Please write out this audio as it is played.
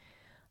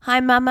Hi,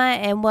 Mama,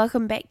 and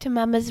welcome back to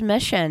Mama's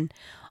Mission.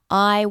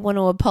 I want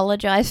to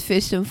apologise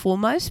first and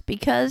foremost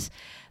because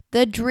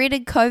the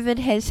dreaded COVID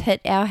has hit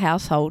our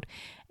household,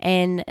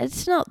 and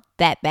it's not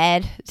that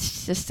bad.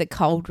 It's just a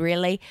cold,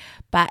 really.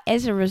 But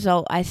as a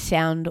result, I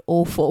sound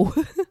awful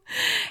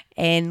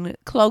and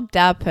clogged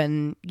up,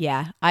 and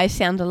I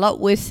sound a lot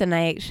worse than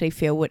I actually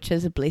feel, which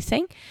is a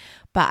blessing.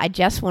 But I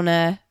just want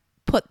to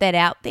put that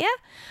out there.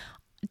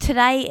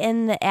 Today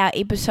in our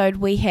episode,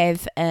 we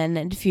have an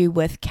interview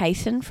with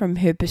Kaysen from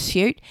Her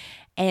Pursuit,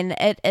 and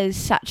it is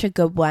such a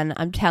good one,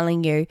 I'm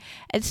telling you.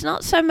 It's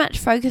not so much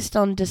focused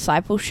on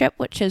discipleship,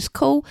 which is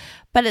cool,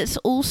 but it's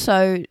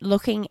also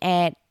looking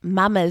at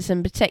mamas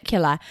in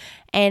particular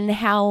and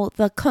how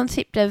the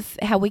concept of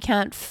how we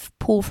can't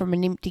pour from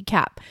an empty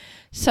cup.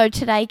 So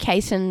today,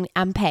 Kaysen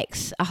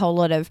unpacks a whole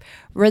lot of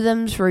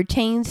rhythms,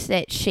 routines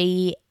that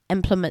she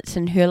implements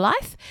in her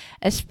life,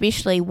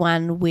 especially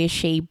one where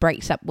she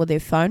breaks up with her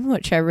phone,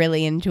 which I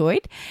really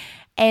enjoyed.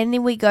 And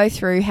then we go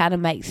through how to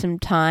make some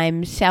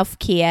time,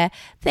 self-care,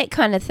 that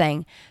kind of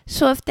thing.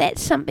 So if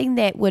that's something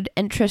that would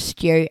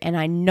interest you, and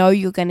I know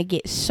you're going to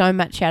get so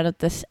much out of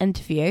this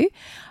interview,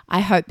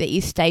 I hope that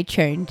you stay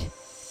tuned.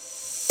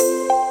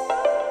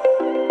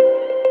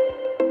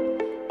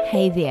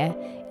 Hey there.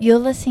 You're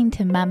listening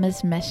to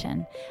Mama's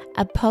Mission,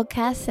 a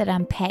podcast that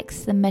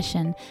unpacks the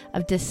mission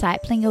of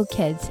discipling your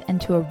kids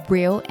into a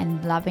real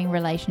and loving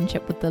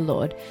relationship with the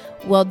Lord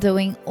while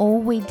doing all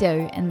we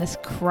do in this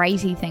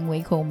crazy thing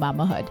we call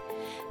mamahood.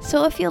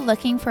 So if you're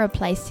looking for a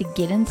place to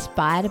get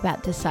inspired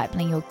about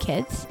discipling your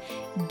kids,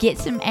 get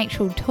some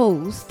actual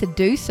tools to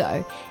do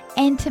so,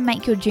 and to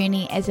make your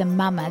journey as a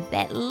mama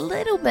that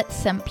little bit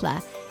simpler,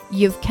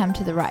 you've come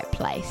to the right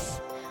place.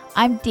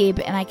 I'm Deb,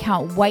 and I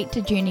can't wait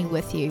to journey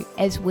with you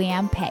as we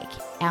unpack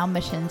our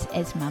missions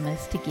as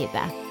mamas together.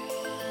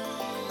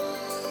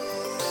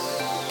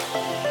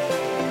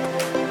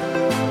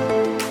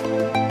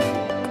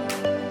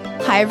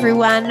 Hi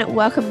everyone,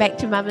 welcome back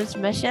to Mama's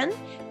Mission.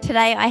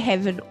 Today I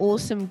have an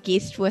awesome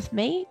guest with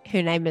me.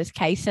 Her name is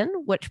Kaysen,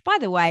 which, by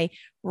the way,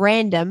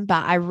 random,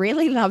 but I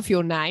really love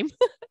your name.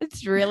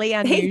 It's really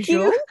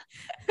unusual.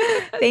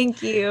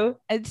 Thank you.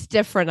 It's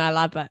different. I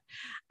love it.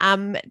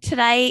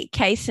 Today,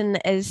 Kaysen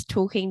is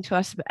talking to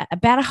us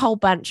about a whole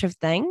bunch of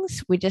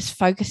things. We're just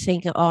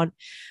focusing on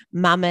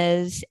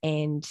mamas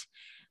and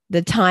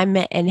the time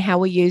and how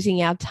we're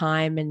using our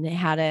time and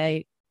how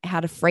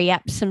to free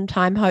up some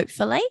time,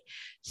 hopefully.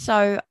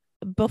 So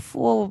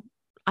before,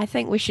 I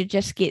think we should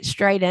just get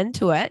straight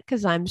into it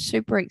because I'm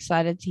super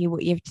excited to hear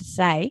what you have to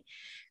say.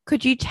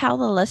 Could you tell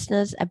the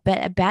listeners a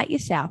bit about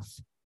yourself?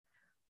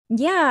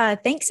 Yeah,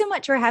 thanks so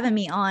much for having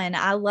me on.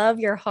 I love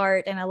your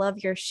heart and I love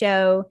your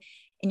show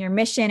and your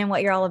mission and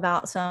what you're all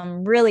about. So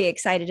I'm really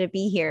excited to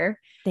be here.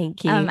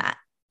 Thank you.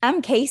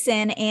 I'm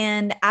Kaysen,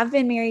 and I've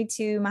been married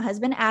to my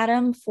husband,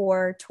 Adam,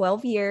 for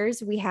 12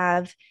 years. We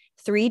have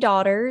 3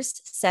 daughters,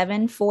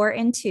 7, 4,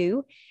 and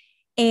 2.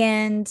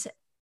 And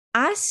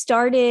I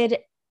started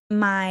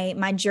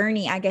my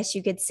journey, I guess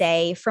you could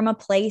say, from a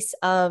place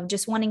of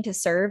just wanting to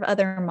serve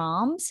other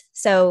moms.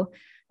 So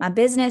my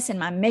business and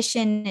my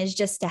mission is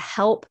just to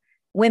help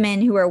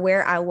women who are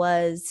where I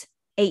was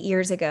 8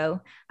 years ago.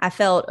 I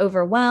felt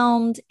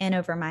overwhelmed and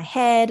over my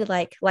head,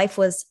 like life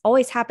was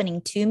always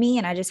happening to me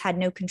and I just had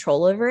no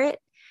control over it.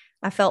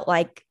 I felt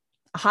like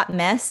a hot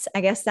mess.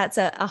 I guess that's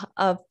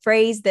a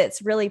phrase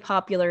that's really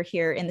popular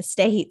here in the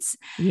States.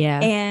 Yeah.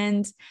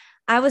 And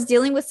I was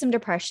dealing with some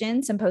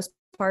depression, some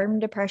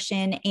postpartum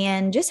depression,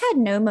 and just had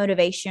no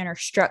motivation or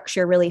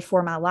structure really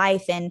for my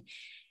life. And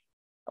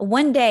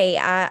one day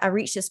I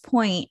reached this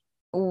point,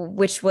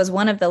 which was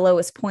one of the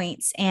lowest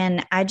points.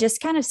 And I just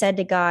kind of said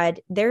to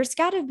God, there's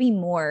got to be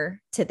more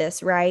to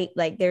this, right?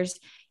 Like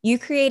you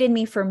created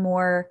me for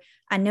more.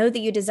 I know that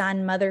you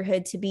designed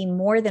motherhood to be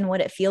more than what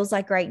it feels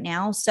like right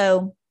now.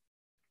 So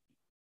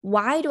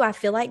why do I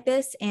feel like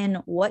this? And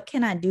what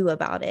can I do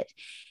about it?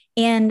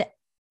 And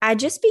I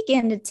just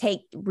began to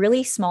take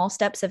really small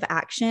steps of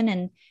action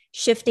and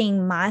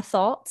shifting my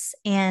thoughts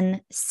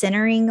and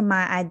centering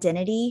my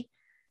identity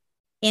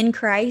in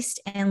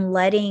Christ and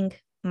letting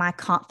my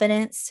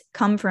confidence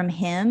come from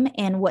Him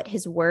and what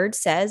His word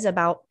says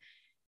about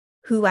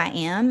who I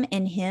am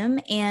in Him.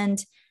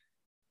 And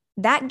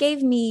that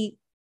gave me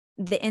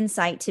the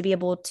insight to be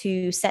able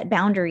to set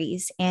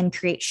boundaries and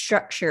create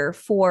structure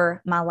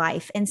for my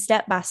life. And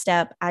step by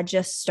step, I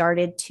just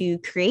started to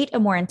create a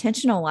more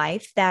intentional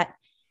life that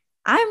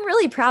I'm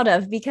really proud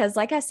of, because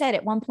like I said,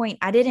 at one point,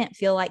 I didn't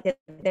feel like that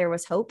there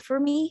was hope for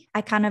me.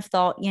 I kind of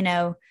thought,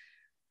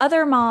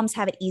 other moms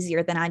have it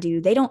easier than I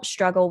do. They don't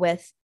struggle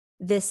with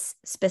this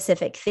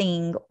specific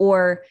thing,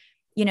 or,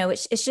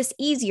 it's just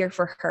easier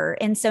for her.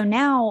 And so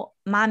now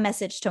my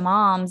message to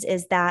moms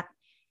is that,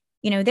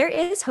 there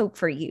is hope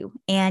for you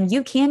and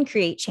you can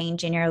create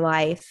change in your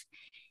life.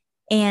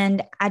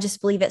 And I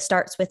just believe it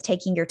starts with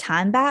taking your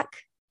time back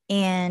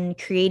and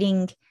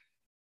creating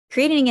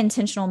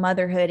intentional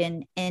motherhood,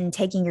 and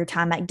taking your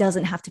time back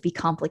doesn't have to be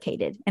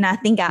complicated. And I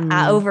think I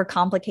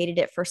overcomplicated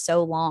it for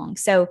so long.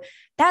 So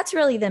that's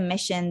really the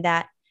mission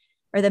that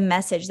or the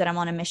message that I'm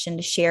on a mission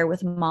to share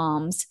with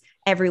moms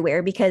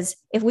everywhere. Because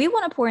if we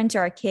want to pour into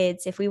our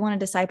kids, if we want to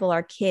disciple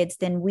our kids,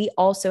 then we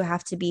also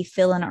have to be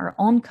filling our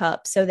own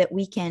cup so that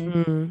we can,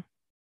 Mm.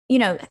 you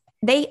know,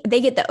 they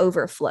get the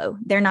overflow.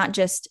 They're not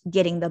just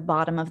getting the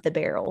bottom of the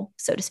barrel,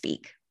 so to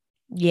speak.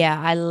 Yeah,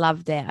 I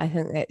love that. I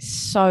think that's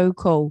so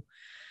cool.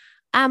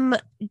 Um,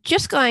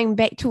 just going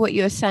back to what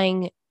you were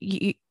saying,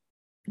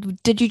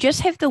 did you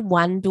just have the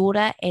one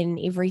daughter and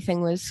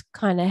everything was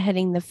kind of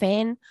hitting the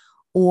fan,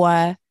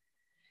 or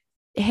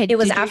It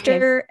was did you have?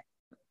 after,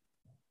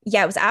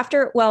 yeah, it was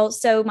after. Well,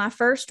 so my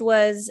first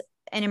was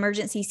an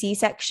emergency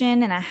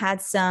C-section, and I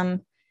had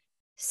some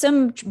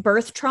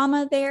birth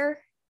trauma there.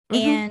 Mhm.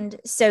 And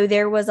so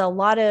there was a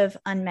lot of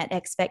unmet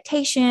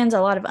expectations,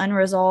 a lot of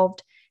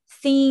unresolved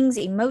things,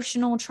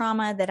 emotional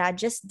trauma that I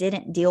just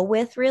didn't deal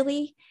with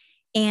really.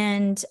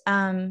 And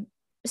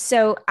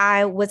so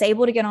I was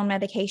able to get on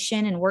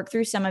medication and work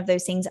through some of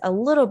those things a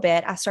little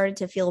bit. I started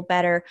to feel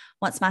better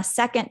once my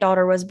second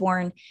daughter was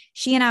born.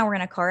 She and I were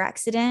in a car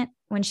accident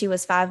when she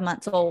was 5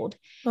 months old.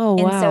 Oh,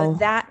 And so wow.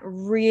 that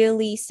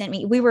really sent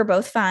me, we were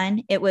both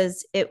fine. It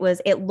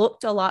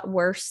looked a lot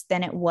worse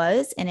than it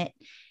was. And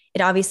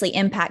it obviously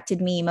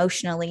impacted me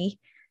emotionally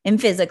and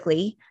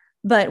physically,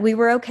 but we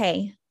were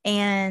okay.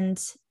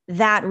 And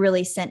that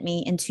really sent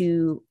me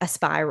into a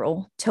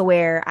spiral to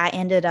where I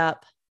ended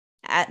up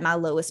at my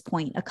lowest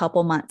point a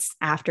couple months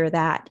after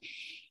that.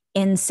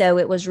 And so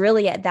it was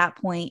really at that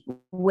point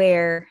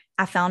where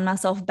I found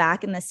myself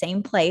back in the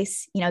same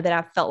place, that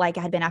I felt like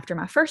I had been after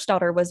my first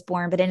daughter was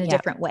born, but in a Yeah.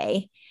 different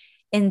way.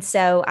 And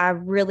so I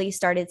really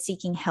started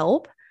seeking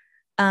help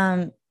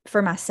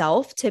for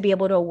myself to be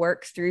able to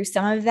work through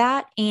some of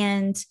that.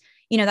 And,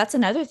 that's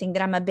another thing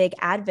that I'm a big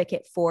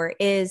advocate for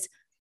is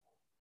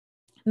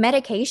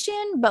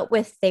medication, but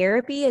with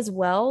therapy as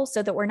well,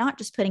 so that we're not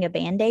just putting a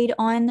band-aid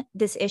on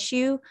this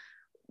issue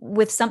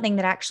with something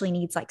that actually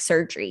needs like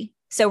surgery.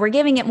 So we're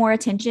giving it more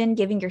attention,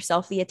 giving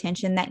yourself the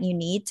attention that you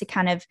need to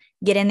kind of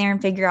get in there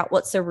and figure out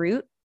what's the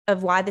root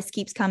of why this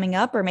keeps coming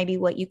up, or maybe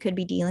what you could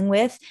be dealing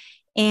with.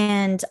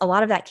 And a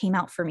lot of that came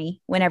out for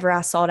me whenever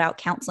I sought out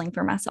counseling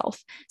for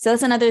myself. So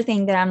that's another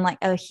thing that I'm like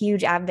a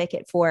huge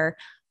advocate for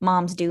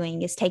moms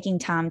doing, is taking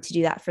time to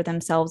do that for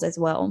themselves as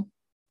well.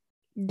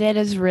 That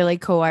is really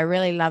cool. I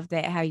really love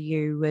that how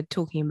you were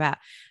talking about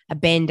a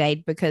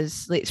band-aid,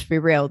 because let's be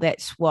real,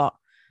 that's what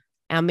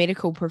our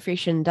medical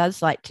profession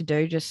does like to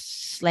do.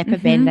 Just slap a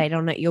Mm-hmm. band-aid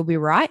on it, you'll be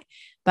right,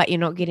 but you're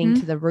not getting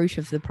to Mm-hmm. the root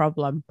of the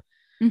problem.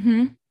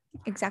 Mm-hmm.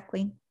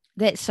 Exactly.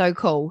 That's so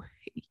cool.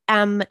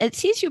 It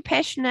says you're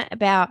passionate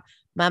about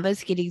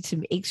mamas getting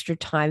some extra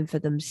time for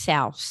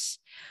themselves.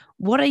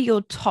 What are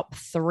your top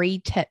 3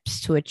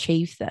 tips to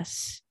achieve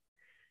this?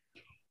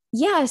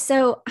 Yeah.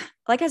 So,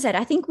 like I said,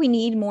 I think we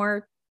need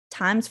more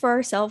time for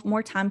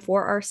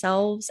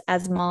ourselves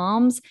as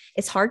moms.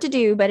 It's hard to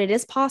do, but it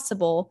is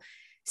possible.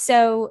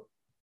 So,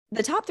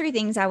 the top 3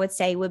 things I would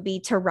say would be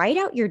to write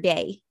out your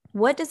day.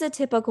 What does a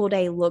typical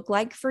day look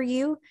like for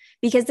you?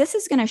 Because this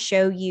is going to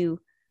show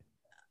you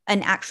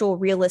an actual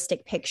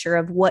realistic picture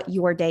of what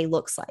your day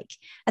looks like.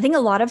 I think a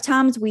lot of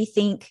times we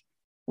think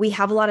we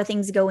have a lot of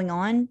things going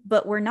on,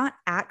 but we're not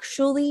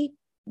actually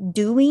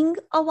doing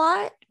a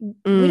lot.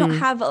 We don't Mm,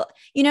 have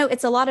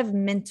it's a lot of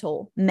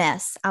mental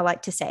mess, I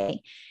like to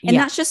say. And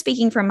yeah. that's just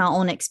speaking from my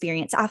own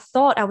experience. I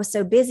thought I was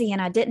so busy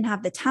and I didn't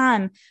have the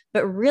time,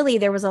 but really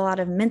there was a lot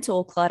of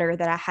mental clutter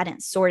that I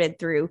hadn't sorted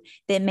through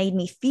that made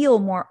me feel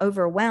more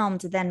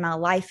overwhelmed than my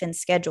life and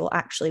schedule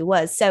actually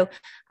was. So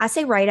I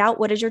say, write out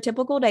what does your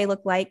typical day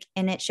look like,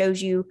 and it shows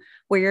you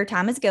where your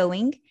time is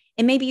going.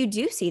 And maybe you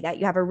do see that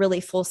you have a really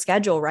full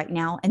schedule right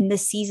now, and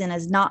this season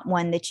is not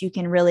one that you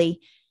can really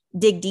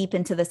dig deep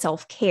into the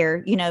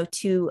self-care,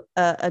 to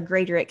a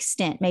greater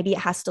extent. Maybe it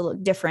has to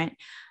look different.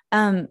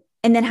 And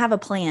then have a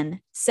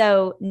plan.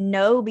 So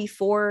know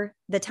before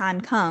the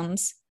time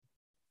comes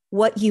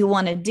what you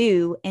want to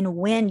do and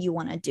when you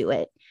want to do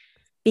it.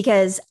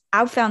 Because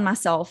I've found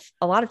myself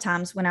a lot of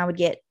times when I would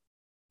get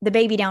the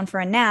baby down for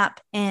a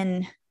nap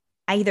and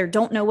I either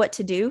don't know what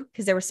to do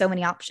because there were so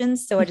many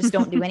options, so I just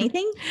don't do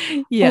anything,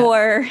 Yeah.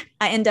 or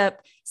I end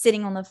up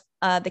sitting on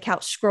the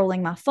couch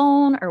scrolling my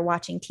phone or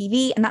watching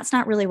TV, and that's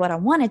not really what I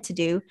wanted to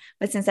do.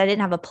 But since I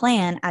didn't have a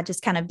plan, I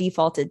just kind of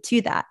defaulted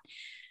to that.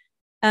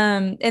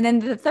 And then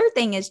the third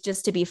thing is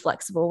just to be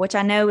flexible, which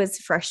I know is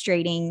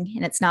frustrating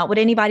and it's not what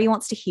anybody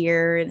wants to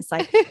hear. And it's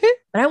like,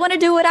 but I want to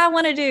do what I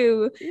want to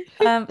do.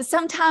 But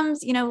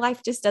sometimes,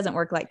 life just doesn't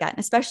work like that. And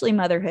especially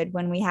motherhood,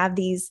 when we have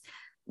these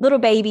little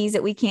babies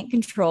that we can't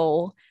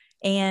control,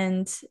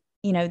 and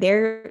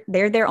they're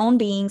their own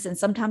beings, and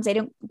sometimes they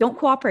don't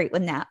cooperate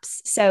with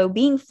naps. So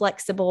being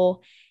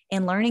flexible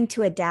and learning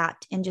to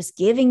adapt and just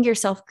giving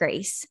yourself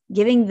grace,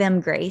 giving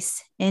them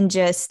grace, and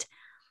just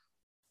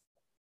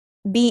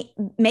be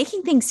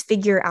making things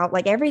figure out,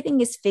 like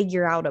everything is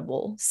figure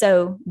outable.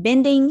 So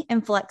bending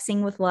and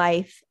flexing with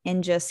life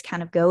and just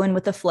kind of going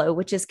with the flow,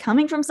 which is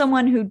coming from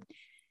someone who,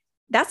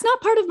 that's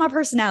not part of my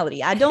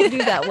personality. I don't do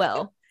that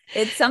well.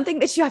 It's something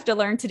that you have to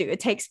learn to do. It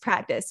takes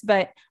practice,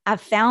 but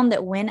I've found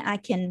that when I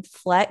can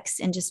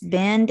flex and just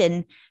bend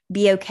and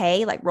be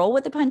okay, like roll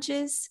with the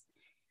punches,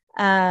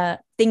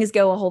 things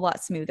go a whole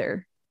lot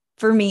smoother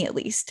for me, at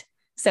least.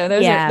 So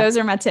those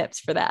are my tips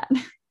for that.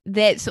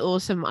 That's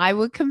awesome. I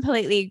would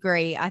completely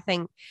agree. I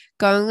think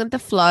going with the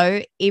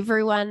flow,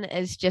 everyone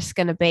is just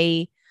going to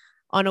be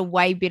on a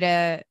way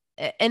better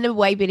in a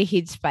way better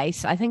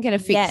headspace. I think it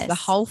affects the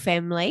whole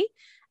family,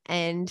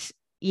 and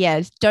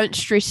yeah, don't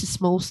stress the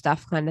small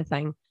stuff kind of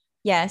thing.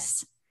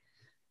 Yes.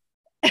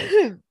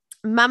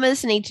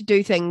 Mamas need to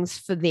do things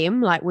for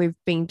them, like we've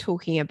been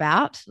talking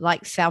about,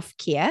 like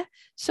self-care.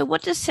 So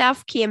what does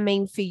self-care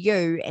mean for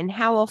you, and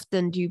how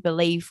often do you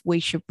believe we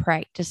should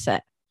practice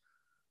it?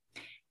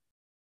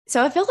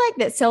 So I feel like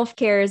that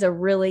self-care is a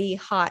really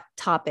hot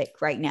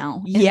topic right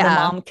now in the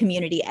mom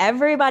community.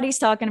 Everybody's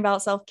talking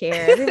about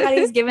self-care.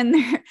 Everybody's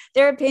giving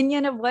their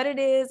opinion of what it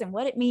is and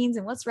what it means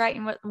and what's right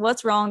and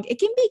what's wrong. It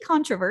can be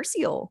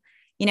controversial,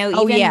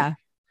 even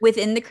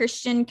within the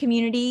Christian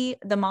community,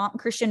 the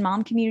Christian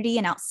mom community,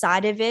 and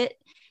outside of it.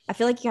 I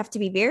feel like you have to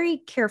be very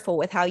careful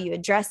with how you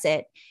address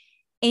it.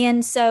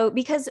 And so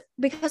because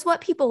what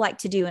people like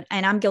to do,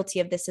 and I'm guilty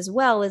of this as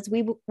well, is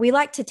we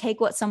like to take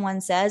what someone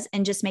says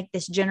and just make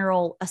this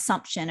general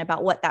assumption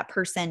about what that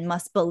person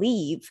must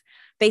believe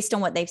based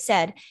on what they've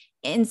said.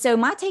 And so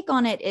my take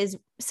on it is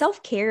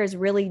self-care is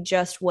really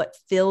just what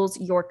fills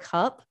your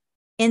cup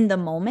in the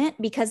moment,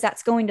 because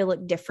that's going to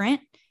look different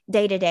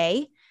day to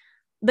day.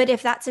 But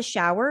if that's a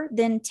shower,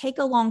 then take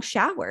a long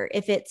shower.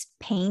 If it's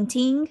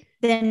painting,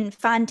 then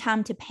find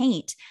time to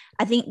paint.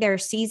 I think there are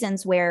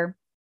seasons where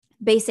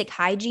basic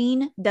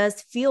hygiene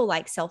does feel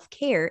like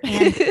self-care.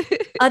 And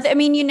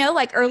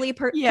like early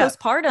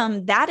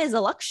postpartum, that is a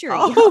luxury.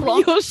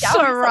 Oh, you're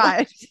so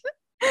right.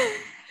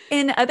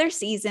 In other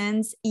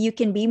seasons, you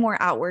can be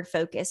more outward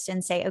focused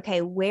and say,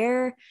 okay,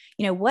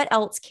 what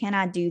else can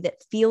I do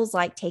that feels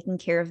like taking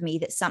care of me?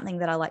 That's something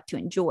that I like to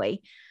enjoy.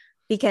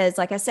 Because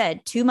like I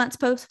said, 2 months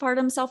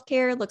postpartum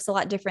self-care looks a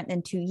lot different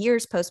than 2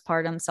 years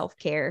postpartum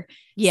self-care.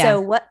 Yeah.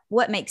 So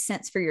what makes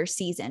sense for your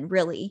season,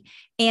 really?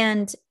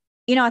 And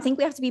I think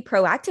we have to be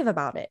proactive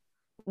about it.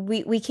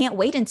 We can't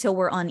wait until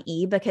we're on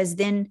E, because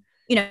then,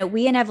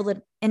 we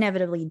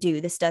inevitably do.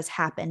 This does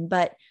happen.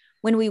 But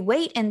when we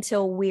wait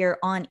until we're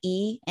on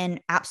E and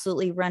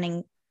absolutely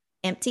running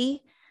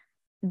empty,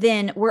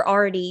 then we're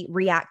already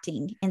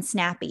reacting and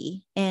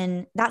snappy,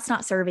 and that's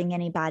not serving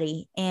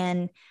anybody.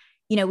 And,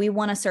 we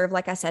want to serve,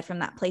 like I said, from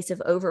that place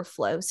of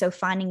overflow. So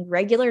finding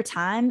regular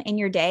time in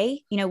your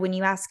day, when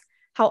you ask,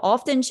 how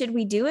often should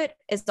we do it?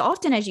 As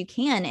often as you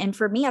can. And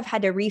for me, I've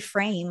had to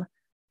reframe,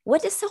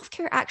 what does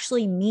self-care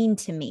actually mean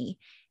to me?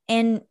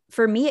 And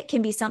for me, it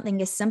can be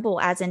something as simple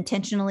as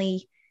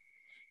intentionally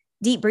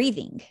deep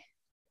breathing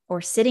or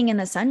sitting in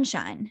the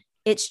sunshine.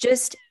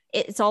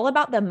 It's all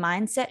about the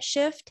mindset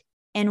shift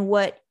and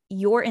what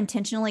you're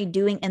intentionally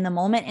doing in the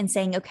moment, and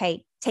saying,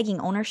 okay, taking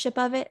ownership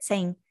of it,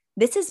 saying,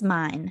 this is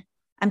mine.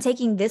 I'm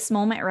taking this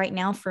moment right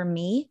now for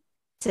me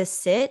to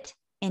sit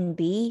and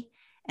be,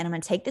 and I'm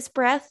going to take this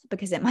breath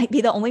because it might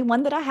be the only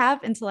one that I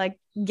have until I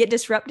get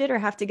disrupted or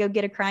have to go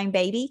get a crying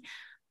baby.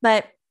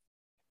 But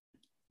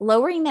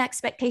lowering the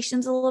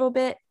expectations a little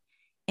bit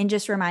and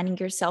just reminding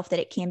yourself that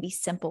it can be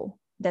simple.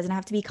 It doesn't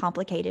have to be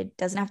complicated. It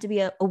doesn't have to be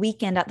a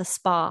weekend at the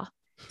spa.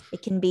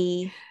 It can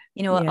be,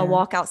 a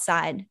walk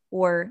outside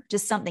or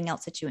just something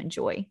else that you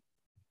enjoy.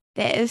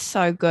 That is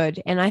so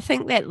good. And I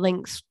think that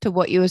links to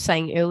what you were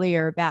saying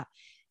earlier about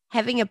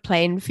having a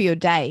plan for your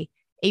day,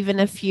 even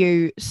if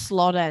you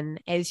slot in,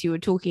 as you were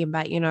talking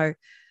about,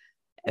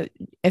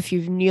 if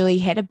you've newly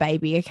had a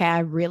baby, okay, I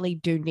really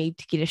do need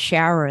to get a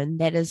shower in.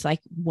 That is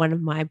like one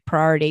of my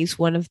priorities,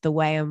 one of the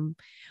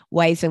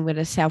ways I'm going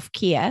to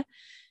self-care.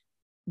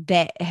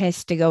 That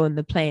has to go in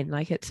the plan,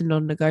 like it's a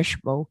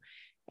non-negotiable.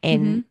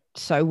 And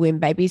so when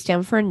baby's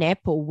down for a nap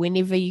or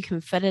whenever you can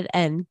fit it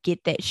in,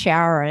 get that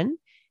shower in.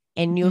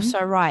 And you're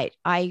so right.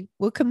 I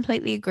will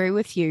completely agree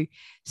with you.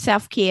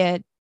 Self-care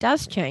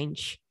does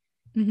change.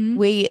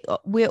 We're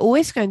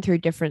always going through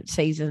different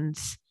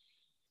seasons.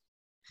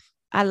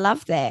 I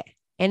love that.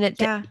 And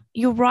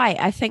you're right.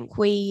 I think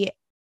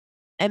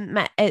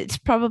it's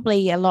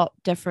probably a lot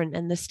different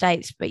in the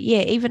States, but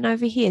yeah, even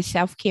over here,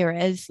 self-care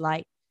is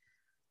like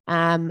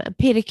a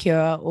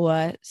pedicure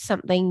or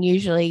something,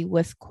 usually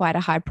with quite a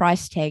high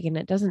price tag, and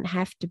it doesn't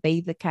have to be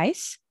the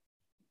case.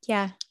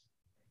 Yeah.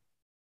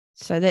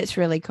 So that's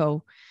really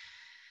cool.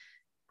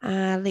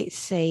 Let's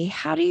see.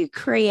 How do you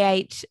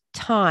create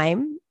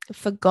time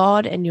for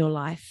God in your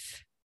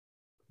life?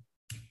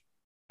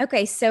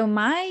 Okay, so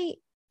my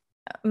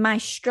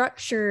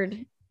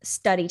structured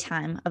study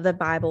time of the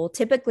Bible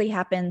typically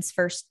happens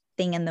first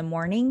thing in the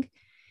morning.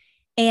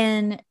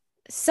 And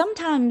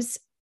sometimes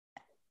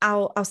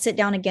I'll sit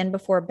down again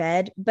before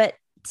bed, but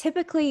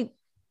typically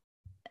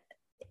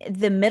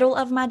the middle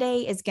of my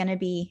day is going to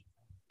be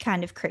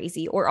kind of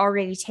crazy or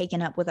already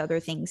taken up with other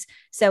things.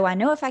 So I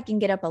know if I can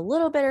get up a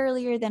little bit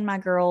earlier than my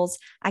girls,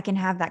 I can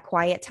have that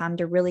quiet time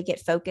to really get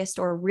focused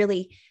or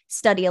really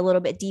study a little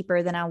bit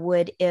deeper than I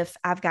would if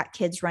I've got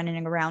kids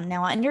running around.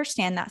 Now, I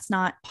understand that's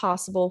not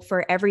possible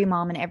for every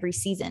mom in every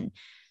season.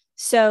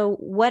 So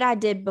what I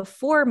did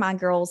before my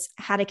girls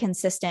had a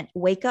consistent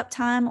wake up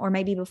time, or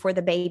maybe before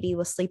the baby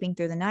was sleeping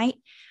through the night,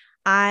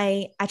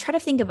 I try to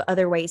think of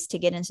other ways to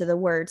get into the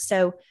word.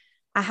 So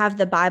I have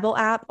the Bible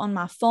app on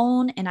my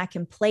phone and I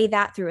can play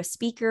that through a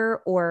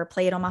speaker or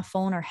play it on my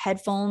phone or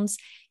headphones.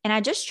 And I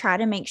just try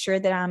to make sure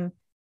that I'm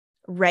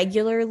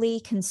regularly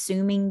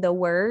consuming the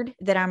word,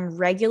 that I'm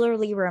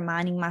regularly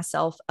reminding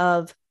myself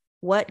of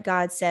what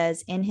God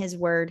says in his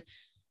word,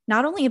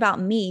 not only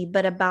about me,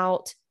 but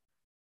about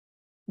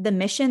the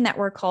mission that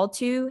we're called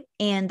to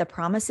and the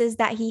promises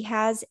that he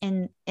has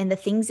and the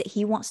things that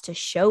he wants to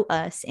show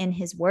us in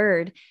his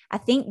word. I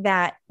think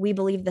that we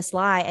believe this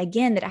lie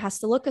again, that it has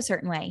to look a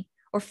certain way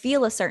or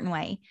feel a certain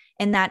way.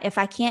 And that if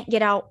I can't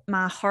get out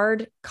my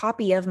hard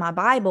copy of my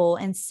Bible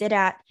and sit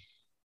at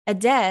a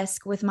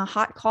desk with my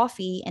hot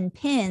coffee and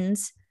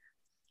pens,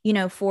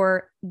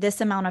 for this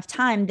amount of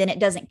time, then it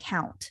doesn't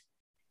count.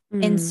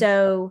 And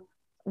so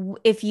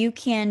if you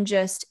can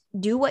just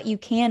do what you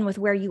can with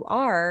where you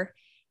are,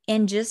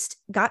 and just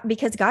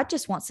because God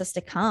just wants us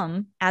to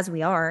come as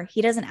we are.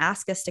 He doesn't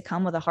ask us to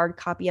come with a hard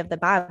copy of the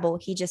Bible.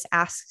 He just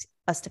asks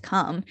us to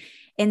come.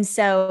 And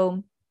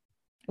so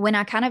when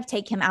I kind of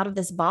take him out of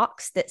this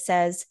box that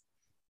says,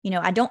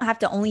 I don't have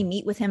to only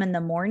meet with him in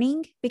the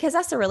morning, because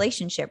that's a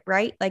relationship,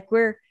 right? Like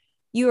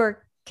you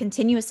are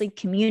continuously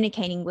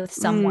communicating with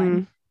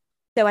someone.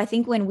 So I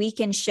think when we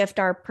can shift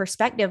our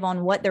perspective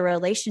on what the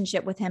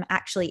relationship with him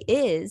actually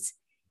is,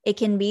 it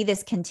can be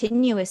this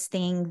continuous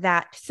thing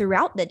that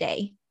throughout the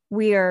day,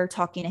 we are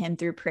talking to him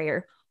through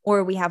prayer,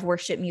 or we have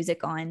worship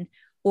music on,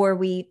 or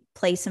we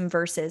play some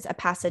verses, a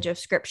passage of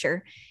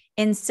scripture.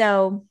 And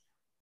so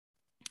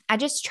I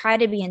just try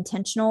to be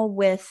intentional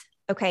with,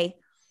 okay,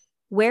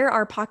 where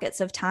are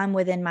pockets of time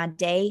within my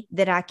day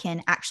that I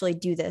can actually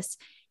do this?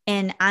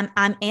 And I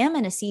am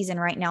in a season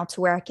right now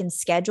to where I can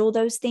schedule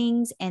those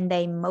things, and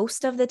they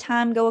most of the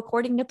time go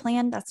according to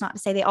plan. That's not to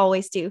say they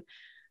always do,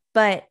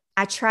 but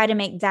I try to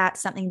make that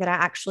something that I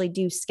actually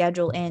do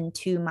schedule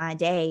into my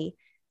day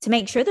to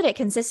make sure that it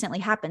consistently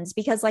happens.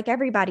 Because like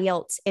everybody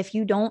else, if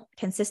you don't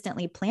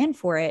consistently plan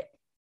for it,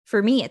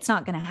 for me, it's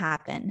not going to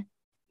happen.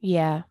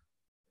 Yeah.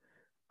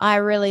 I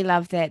really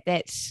love that.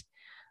 That's,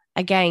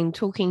 again,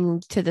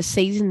 talking to the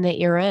season that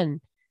you're in,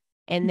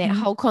 and that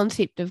whole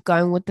concept of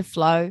going with the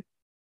flow,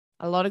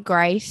 a lot of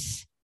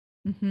grace.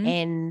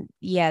 And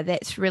yeah,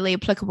 that's really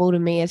applicable to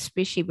me,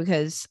 especially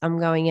because I'm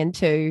going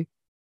into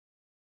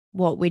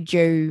what we're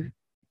due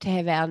to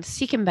have our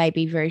second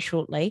baby very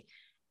shortly.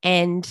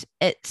 And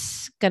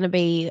it's going to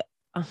be,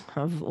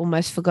 I've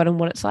almost forgotten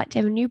what it's like to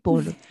have a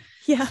newborn.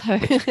 Yeah. So.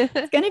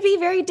 It's going to be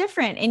very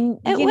different. And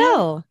it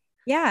will.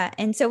 Yeah.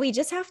 And so we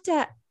just have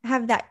to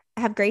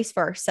have grace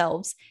for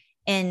ourselves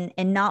and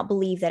not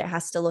believe that it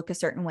has to look a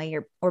certain way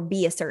or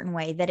be a certain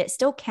way, that it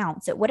still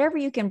counts, that whatever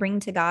you can bring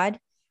to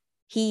God,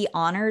 he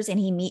honors and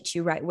he meets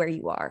you right where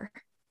you are.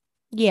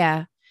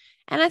 Yeah.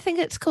 And I think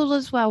it's cool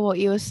as well what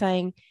you were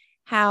saying,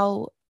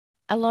 how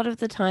a lot of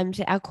the times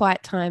our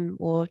quiet time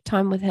or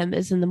time with him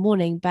is in the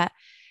morning, but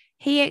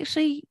he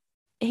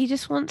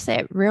just wants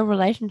that real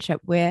relationship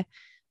where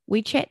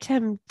we chat to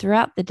him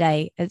throughout the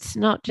day. It's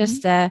not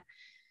just I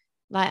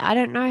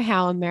don't know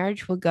how a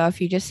marriage would go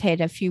if you just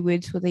had a few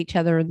words with each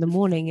other in the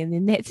morning and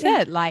then that's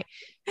it. Like,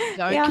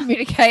 don't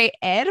communicate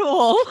at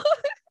all.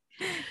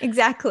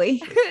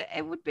 Exactly.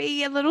 It would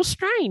be a little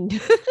strained.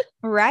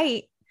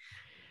 Right.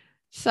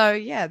 So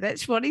yeah,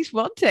 that's what he's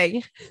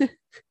wanting.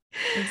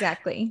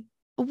 Exactly.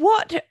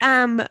 What,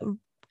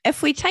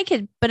 if we take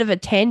a bit of a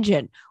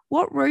tangent,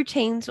 what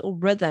routines or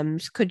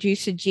rhythms could you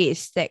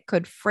suggest that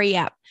could free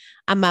up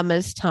a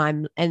mama's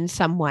time in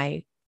some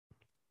way?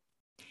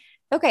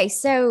 Okay,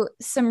 so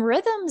some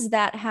rhythms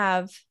that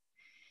have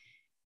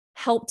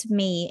helped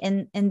me,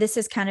 and this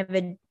is kind of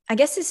I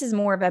guess this is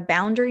more of a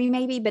boundary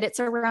maybe, but it's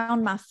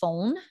around my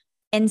phone.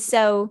 And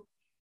so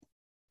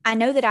I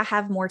know that I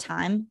have more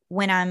time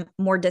when I'm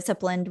more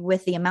disciplined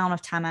with the amount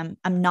of time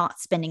I'm not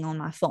spending on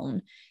my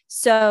phone.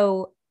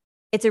 So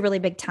it's a really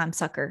big time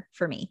sucker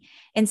for me.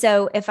 And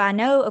so if I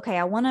know, okay,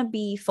 I want to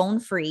be phone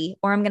free,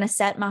 or I'm going to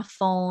set my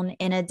phone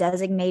in a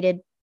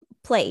designated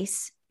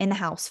place in the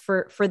house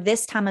for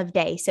this time of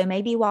day. So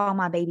maybe while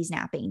my baby's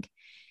napping,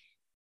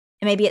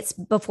 and maybe it's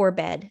before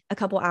bed, a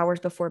couple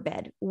hours before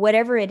bed,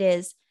 whatever it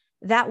is,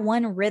 that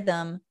one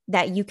rhythm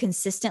that you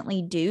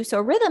consistently do. So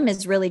a rhythm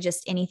is really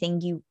just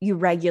anything you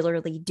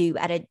regularly do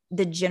at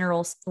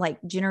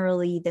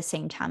generally the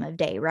same time of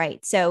day,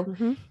 right? So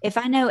if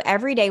I know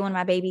every day when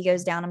my baby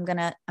goes down, I'm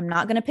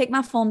not going to pick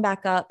my phone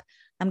back up.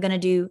 I'm going to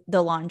do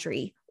the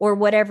laundry or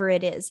whatever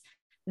it is.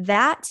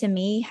 That to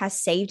me has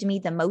saved me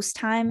the most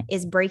time,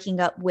 is breaking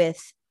up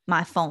with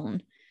my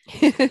phone.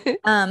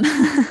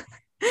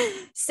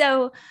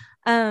 So,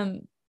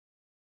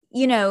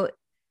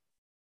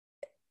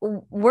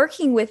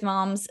 working with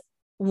moms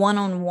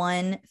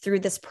one-on-one through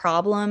this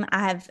problem,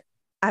 I've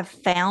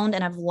found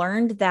and I've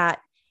learned that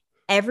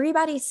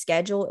everybody's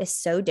schedule is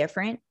so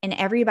different and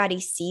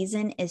everybody's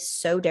season is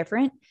so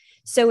different.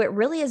 So it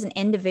really is an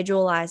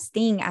individualized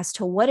thing as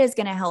to what is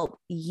going to help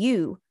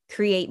you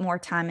create more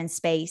time and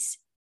space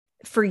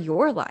for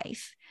your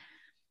life.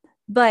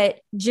 But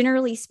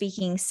generally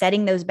speaking,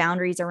 setting those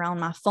boundaries around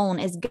my phone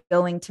is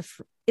going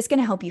to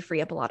help you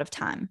free up a lot of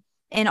time.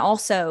 And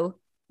also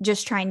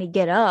just trying to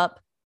get up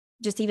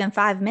just even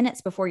 5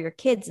 minutes before your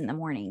kids in the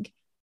morning.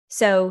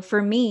 So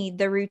for me,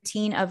 the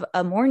routine of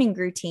a morning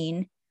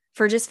routine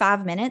for just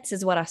 5 minutes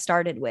is what I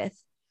started with.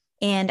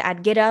 And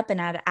I'd get up and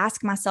I'd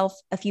ask myself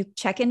a few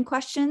check-in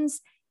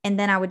questions, and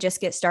then I would just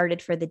get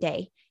started for the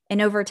day.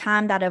 And over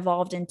time, that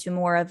evolved into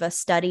more of a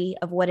study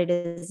of what it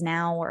is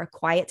now, or a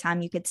quiet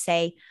time, you could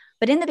say.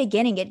 But in the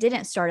beginning, it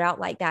didn't start out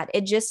like that.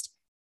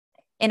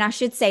 And I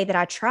should say that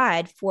I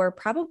tried for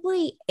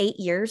probably 8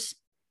 years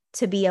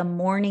to be a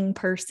morning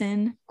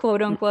person,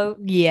 quote unquote.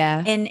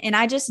 Yeah. And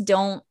I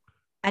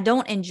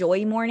don't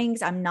enjoy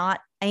mornings. I'm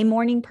not a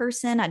morning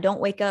person. I don't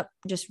wake up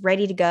just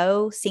ready to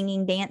go,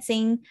 singing,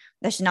 dancing.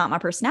 That's not my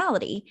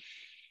personality.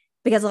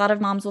 Because a lot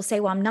of moms will say,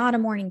 well, I'm not a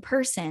morning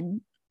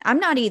person. I'm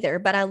not either,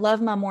 but I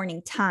love my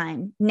morning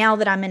time now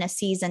that I'm in a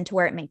season to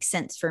where it makes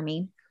sense for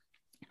me.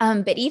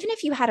 But even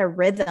if you had a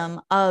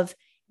rhythm of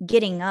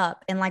getting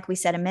up, and like we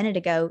said a minute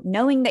ago,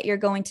 knowing that you're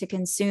going to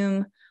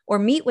consume or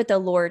meet with the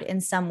Lord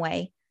in some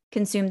way,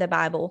 consume the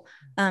Bible,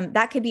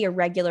 that could be a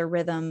regular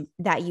rhythm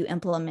that you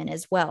implement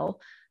as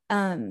well.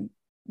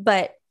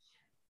 But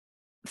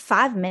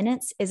 5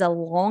 minutes is a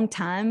long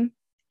time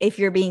if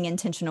you're being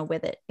intentional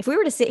with it. If we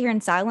were to sit here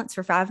in silence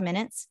for 5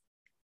 minutes,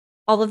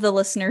 all of the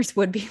listeners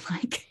would be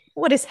like,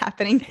 what is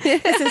happening?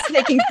 This is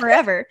taking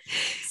forever.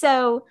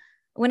 So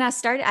when I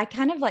started, I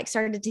kind of like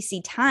started to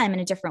see time in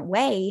a different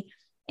way.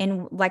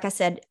 And like I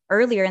said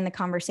earlier in the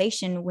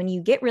conversation, when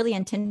you get really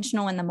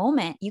intentional in the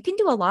moment, you can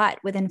do a lot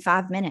within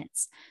 5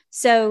 minutes.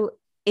 So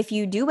if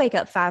you do wake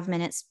up 5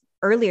 minutes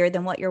earlier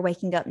than what you're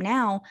waking up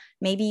now,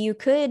 maybe you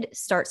could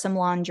start some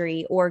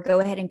laundry or go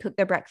ahead and cook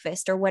the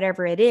breakfast or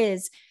whatever it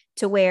is,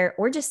 to where,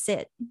 or just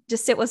sit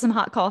with some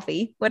hot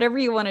coffee, whatever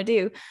you want to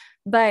do.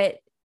 But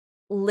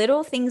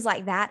little things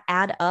like that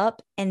add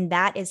up. And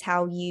that is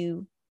how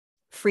you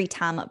free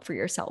time up for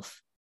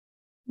yourself.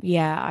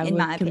 Yeah, I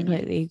would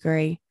completely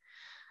agree.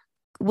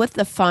 With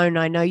the phone,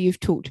 I know you've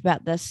talked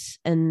about this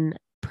in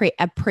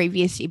a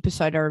previous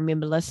episode I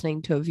remember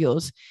listening to of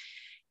yours.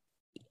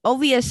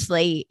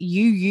 Obviously,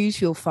 you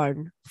use your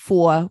phone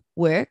for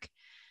work.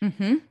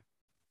 Mm-hmm.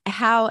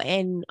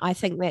 And I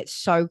think that's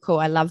so cool.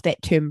 I love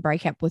that term,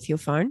 break up with your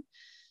phone.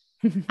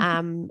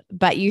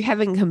 But you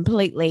haven't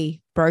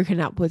completely broken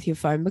up with your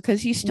phone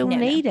because you still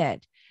need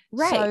it.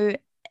 Right. So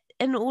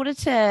in order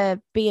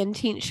to be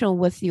intentional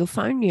with your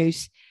phone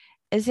use,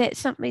 is that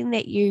something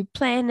that you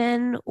plan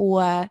in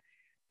or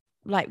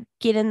like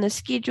get in the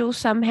schedule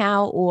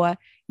somehow, or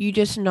you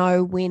just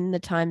know when the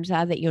times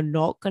are that you're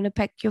not going to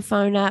pick your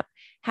phone up?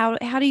 How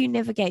do you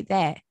navigate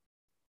that?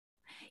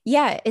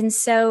 Yeah. And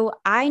so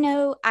I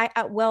know I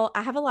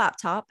have a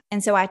laptop.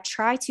 And so I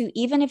try to,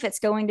 even if it's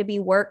going to be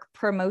work,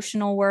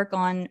 promotional work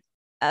on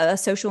a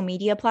social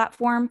media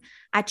platform,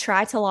 I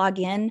try to log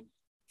in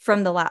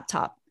from the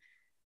laptop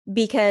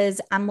because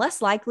I'm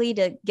less likely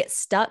to get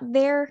stuck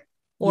there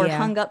or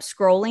hung up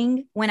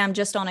scrolling when I'm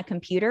just on a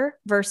computer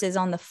versus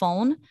on the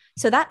phone.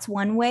 So that's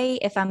one way.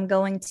 If I'm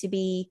going to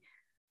be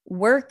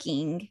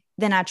working,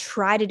 then I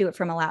try to do it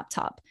from a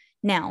laptop.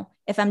 Now,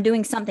 if I'm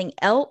doing something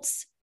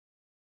else,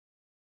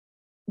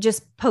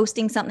 just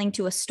posting something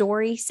to a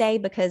story, say,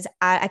 because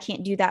I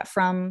can't do that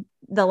from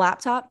the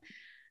laptop,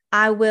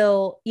 I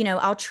will,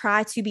 I'll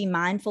try to be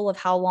mindful of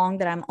how long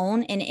that I'm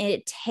on. And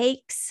it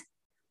takes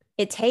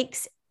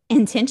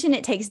intention.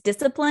 It takes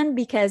discipline,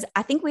 because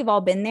I think we've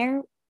all been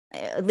there.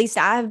 At least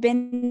I've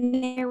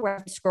been there, where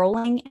I'm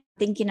scrolling,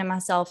 thinking to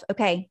myself,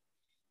 okay,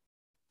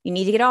 you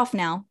need to get off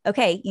now.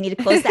 Okay, you need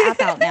to close the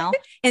app out now.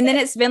 And then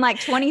it's been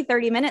like 20,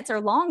 30 minutes or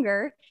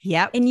longer.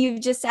 Yep. And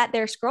you've just sat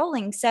there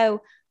scrolling.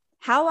 So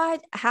how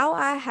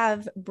I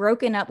have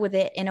broken up with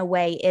it in a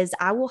way is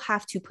I will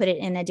have to put it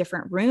in a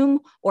different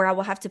room, or I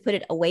will have to put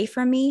it away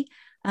from me.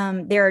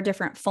 There are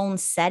different phone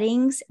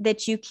settings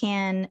that you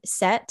can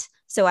set.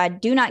 So I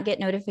do not get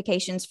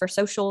notifications for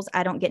socials.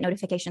 I don't get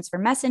notifications for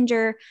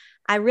Messenger.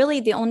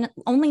 The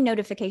only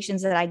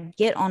notifications that I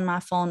get on my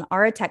phone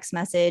are a text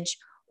message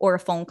or a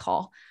phone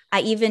call.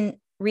 I even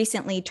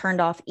recently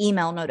turned off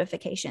email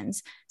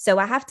notifications. So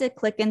I have to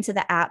click into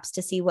the apps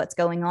to see what's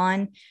going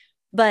on.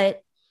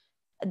 But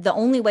the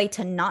only way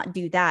to not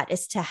do that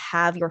is to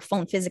have your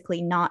phone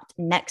physically not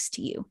next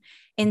to you.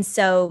 And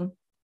so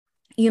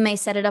you may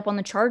set it up on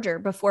the charger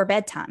before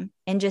bedtime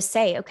and just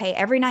say, okay,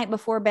 every night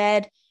before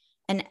bed,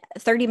 and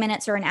 30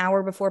 minutes or an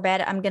hour before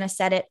bed, I'm going to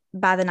set it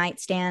by the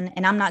nightstand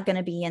and I'm not going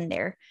to be in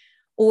there.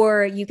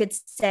 Or you could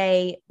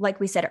say, like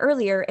we said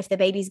earlier, if the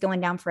baby's going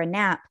down for a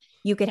nap,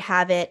 you could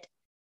have it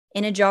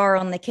in a jar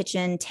on the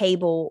kitchen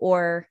table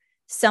or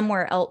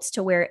somewhere else,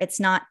 to where it's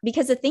not,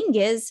 because the thing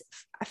is,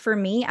 for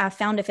me, I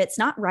found if it's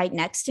not right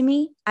next to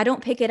me, I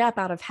don't pick it up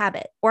out of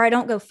habit, or I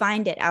don't go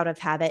find it out of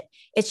habit.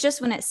 It's just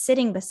when it's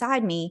sitting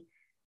beside me,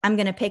 I'm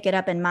going to pick it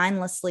up and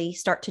mindlessly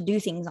start to do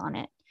things on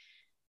it.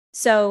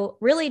 So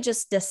really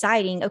just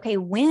deciding, okay,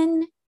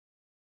 when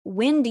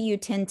when do you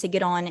tend to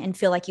get on and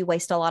feel like you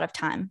waste a lot of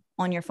time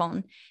on your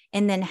phone?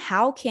 And then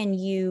how can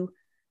you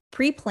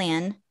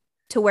pre-plan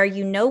to where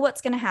you know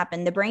what's going to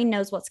happen? The brain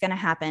knows what's going to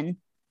happen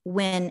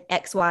when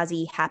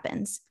XYZ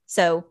happens.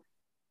 So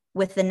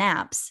with the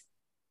naps,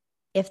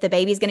 if the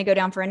baby's going to go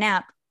down for a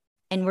nap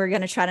and we're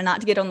going to try to not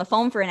to get on the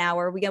phone for an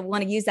hour, we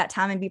want to use that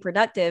time and be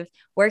productive.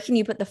 Where can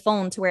you put the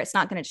phone to where it's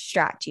not going to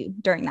distract you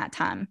during that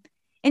time?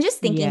 And just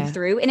thinking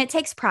through, and it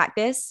takes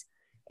practice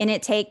and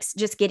it takes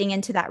just getting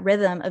into that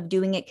rhythm of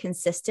doing it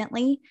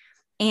consistently.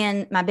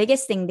 And my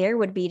biggest thing there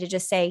would be to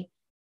just say,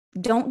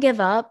 don't give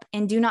up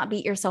and do not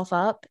beat yourself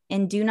up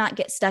and do not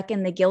get stuck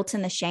in the guilt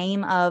and the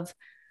shame of,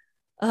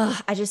 oh,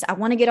 I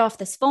want to get off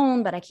this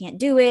phone, but I can't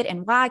do it.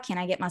 And why can't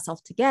I get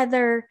myself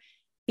together?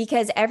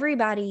 Because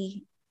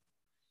everybody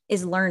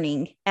is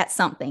learning at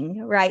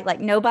something, right?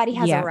 Like nobody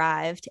has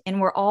arrived, and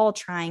we're all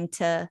trying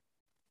to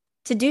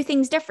do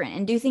things different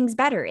and do things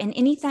better. And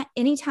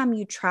anytime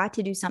you try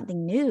to do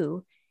something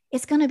new,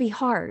 it's going to be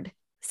hard.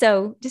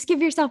 So just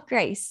give yourself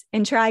grace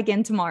and try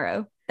again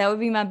tomorrow. That would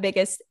be my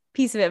biggest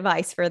piece of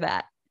advice for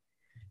that.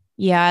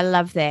 Yeah, I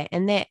love that.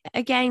 And that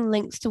again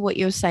links to what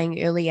you were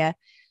saying earlier.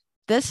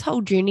 This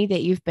whole journey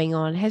that you've been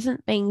on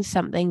hasn't been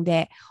something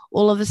that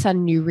all of a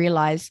sudden you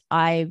realize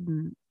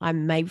I'm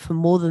made for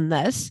more than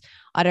this.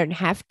 I don't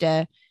have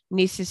to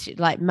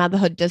necessarily, like,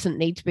 motherhood doesn't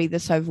need to be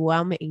this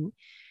overwhelming.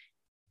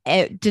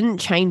 It didn't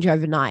change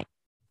overnight.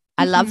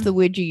 I love the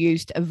word you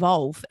used,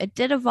 evolve. It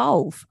did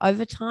evolve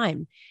over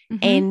time.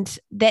 And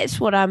that's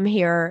what I'm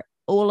here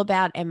all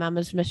about at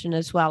Mama's Mission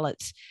as well.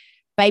 It's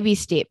baby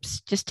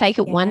steps. Just take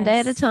it one day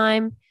at a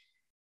time.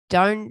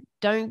 Don't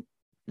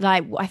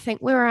like, I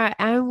think we're our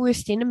own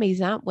worst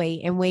enemies, aren't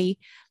we? And we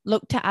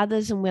look to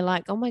others and we're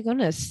like, oh my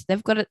goodness,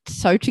 they've got it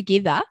so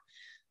together.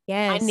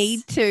 Yes. I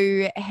need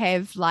to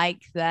have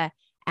like the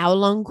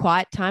hour-long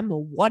quiet time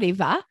or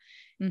whatever.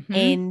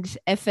 And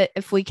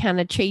if we can't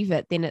achieve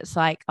it, then it's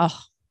like, oh,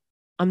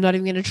 I'm not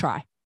even going to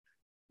try.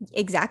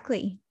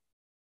 Exactly.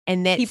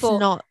 And that's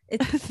not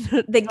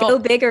the go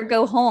big or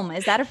go home.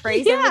 Is that a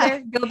phrase over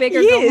there? Go big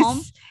or go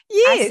home?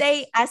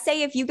 Yes. I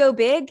say if you go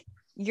big,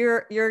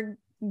 you're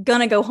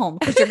gonna go home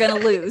because you're gonna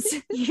lose.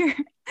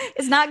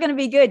 It's not gonna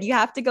be good. You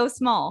have to go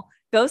small.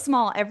 Go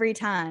small every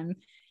time.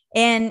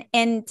 And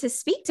to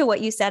speak to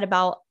what you said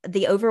about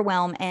the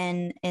overwhelm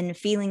and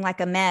feeling like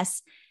a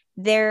mess,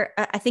 there,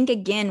 I think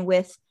again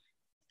with,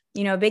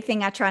 a big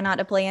thing I try not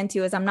to play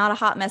into is I'm not a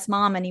hot mess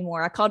mom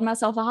anymore. I called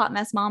myself a hot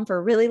mess mom for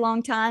a really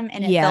long time,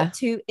 and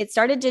it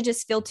started to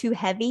just feel too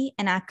heavy,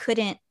 and I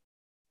couldn't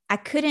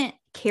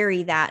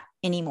carry that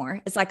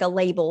anymore. It's like a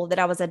label that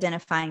I was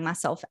identifying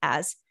myself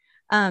as.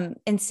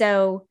 And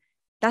so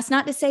that's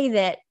not to say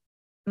that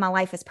my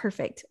life is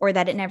perfect or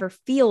that it never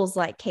feels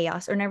like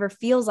chaos or never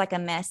feels like a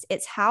mess.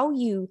 It's how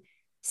you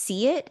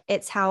see it.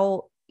 It's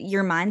how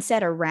your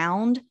mindset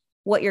around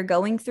what you're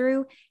going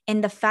through,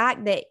 and the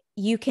fact that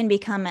you can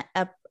become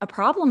a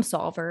problem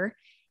solver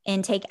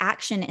and take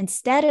action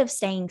instead of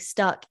staying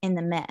stuck in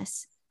the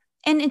mess.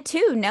 And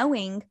two,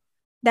 knowing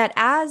that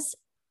as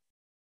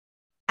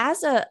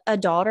a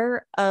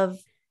daughter of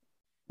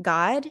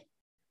God,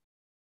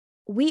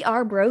 we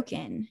are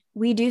broken.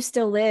 We do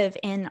still live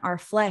in our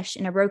flesh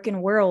in a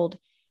broken world.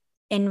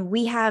 And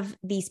we have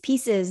these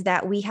pieces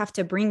that we have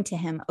to bring to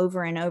him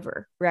over and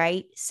over.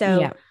 Right.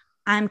 So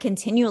I'm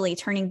continually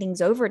turning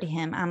things over to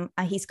him.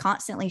 He's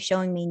constantly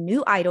showing me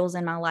new idols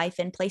in my life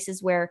and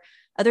places where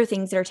other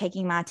things that are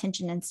taking my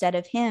attention instead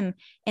of him.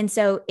 And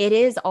so it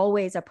is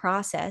always a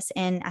process.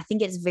 And I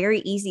think it's very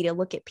easy to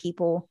look at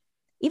people,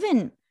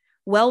 even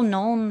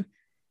well-known,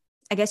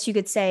 I guess you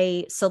could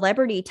say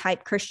celebrity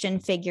type Christian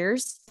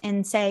figures,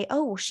 and say,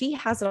 oh, she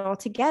has it all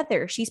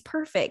together. She's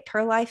perfect.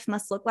 Her life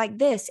must look like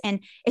this.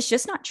 And it's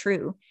just not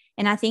true.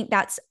 And I think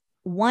that's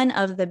one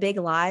of the big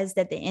lies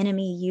that the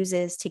enemy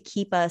uses to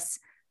keep us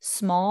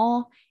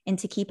small and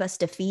to keep us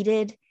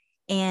defeated.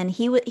 And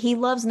he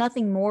loves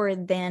nothing more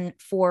than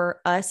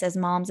for us as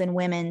moms and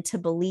women to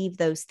believe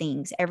those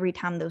things every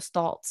time those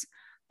thoughts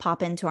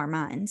pop into our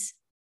minds.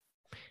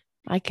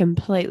 I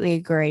completely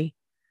agree.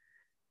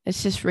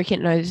 It's just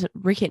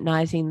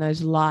recognizing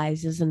those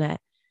lies, isn't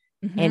it?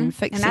 And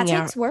fixing and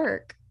that takes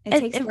work.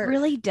 It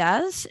really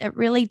does. It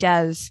really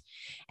does.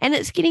 And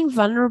it's getting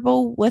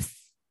vulnerable with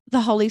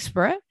the Holy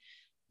Spirit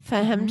for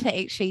him to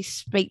actually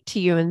speak to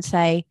you and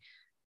say,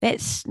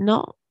 that's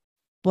not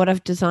what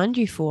I've designed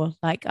you for.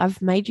 Like,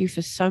 I've made you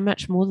for so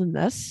much more than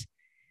this.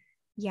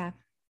 Yeah.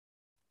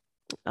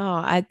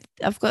 Oh,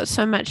 I've got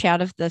so much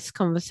out of this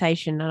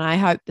conversation, and I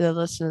hope the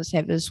listeners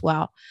have as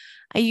well.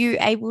 Are you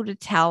able to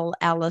tell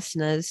our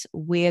listeners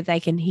where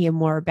they can hear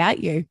more about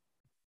you?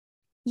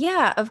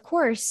 Yeah, of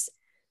course.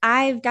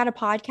 I've got a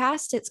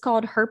podcast. It's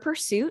called Her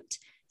Pursuit.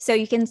 So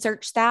you can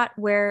search that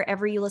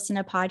wherever you listen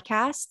to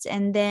podcasts.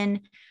 And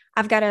then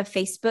I've got a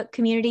Facebook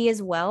community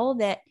as well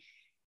that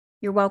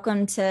you're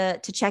welcome to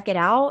check it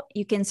out.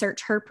 You can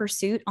search Her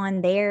Pursuit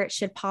on there. It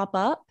should pop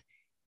up.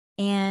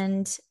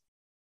 And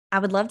I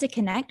would love to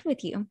connect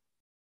with you.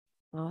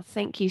 Oh,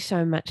 thank you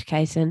so much,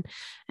 Kaysen.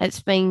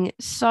 It's been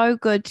so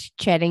good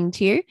chatting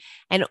to you.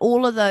 And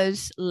all of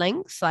those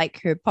links,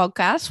 like her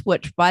podcast,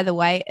 which by the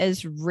way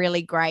is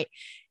really great.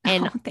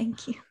 And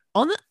thank you.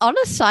 On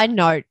a side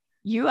note,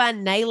 you are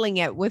nailing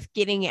it with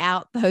getting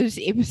out those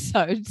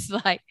episodes.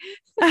 Like,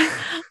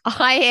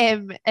 I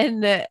am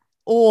in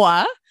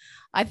awe.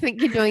 I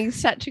think you're doing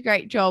such a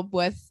great job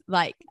with,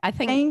 like, I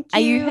think, are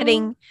you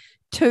hitting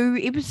 2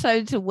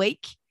 episodes a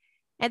week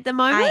at the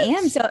moment? I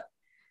am. So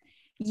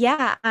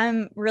yeah,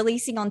 I'm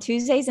releasing on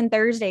Tuesdays and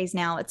Thursdays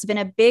now. It's been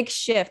a big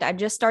shift. I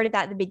just started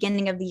that at the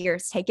beginning of the year.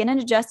 It's taken an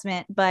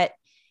adjustment, but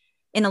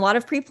in a lot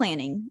of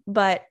pre-planning,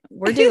 but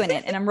we're doing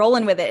it and I'm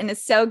rolling with it. And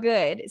it's so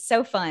good. It's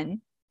so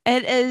fun.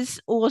 It is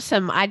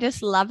awesome. I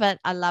just love it.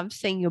 I love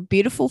seeing your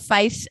beautiful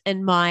face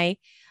in my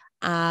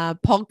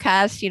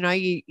podcast. You know,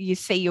 you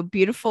see your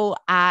beautiful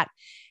art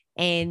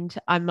and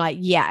I'm like,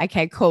 yeah,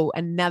 okay, cool.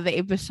 Another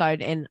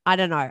episode. And I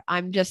don't know,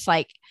 I'm just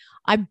like,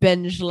 I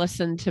binge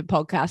listen to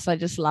podcasts. I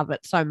just love it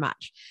so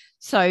much.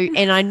 So,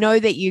 and I know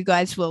that you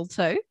guys will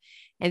too.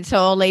 And so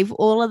I'll leave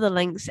all of the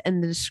links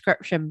in the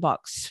description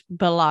box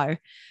below.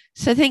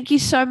 So thank you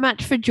so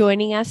much for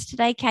joining us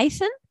today,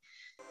 Kaysen.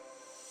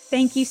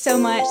 Thank you so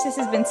much. This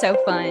has been so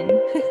fun.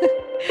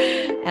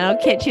 And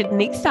I'll catch you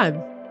next time.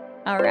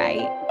 All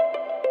right.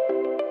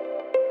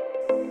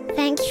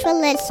 Thanks for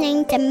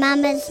listening to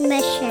Mama's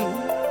Mission.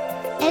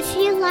 If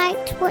you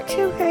liked what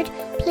you heard,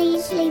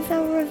 please leave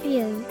a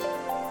review.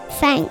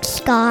 Thanks,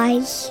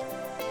 guys.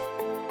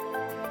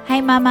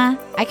 Hey, Mama.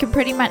 I can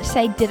pretty much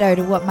say ditto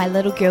to what my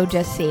little girl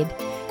just said.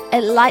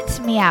 It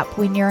lights me up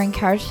when you're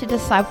encouraged to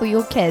disciple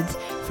your kids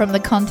from the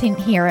content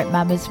here at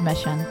Mama's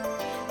Mission.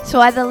 So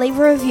either leave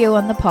a review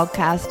on the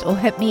podcast or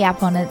hit me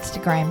up on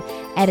Instagram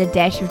at a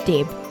dash of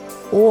Deb.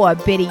 Or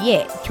better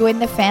yet, join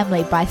the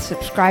family by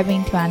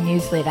subscribing to our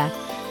newsletter.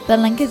 The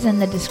link is in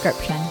the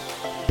description.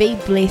 Be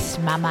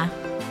blessed, Mama.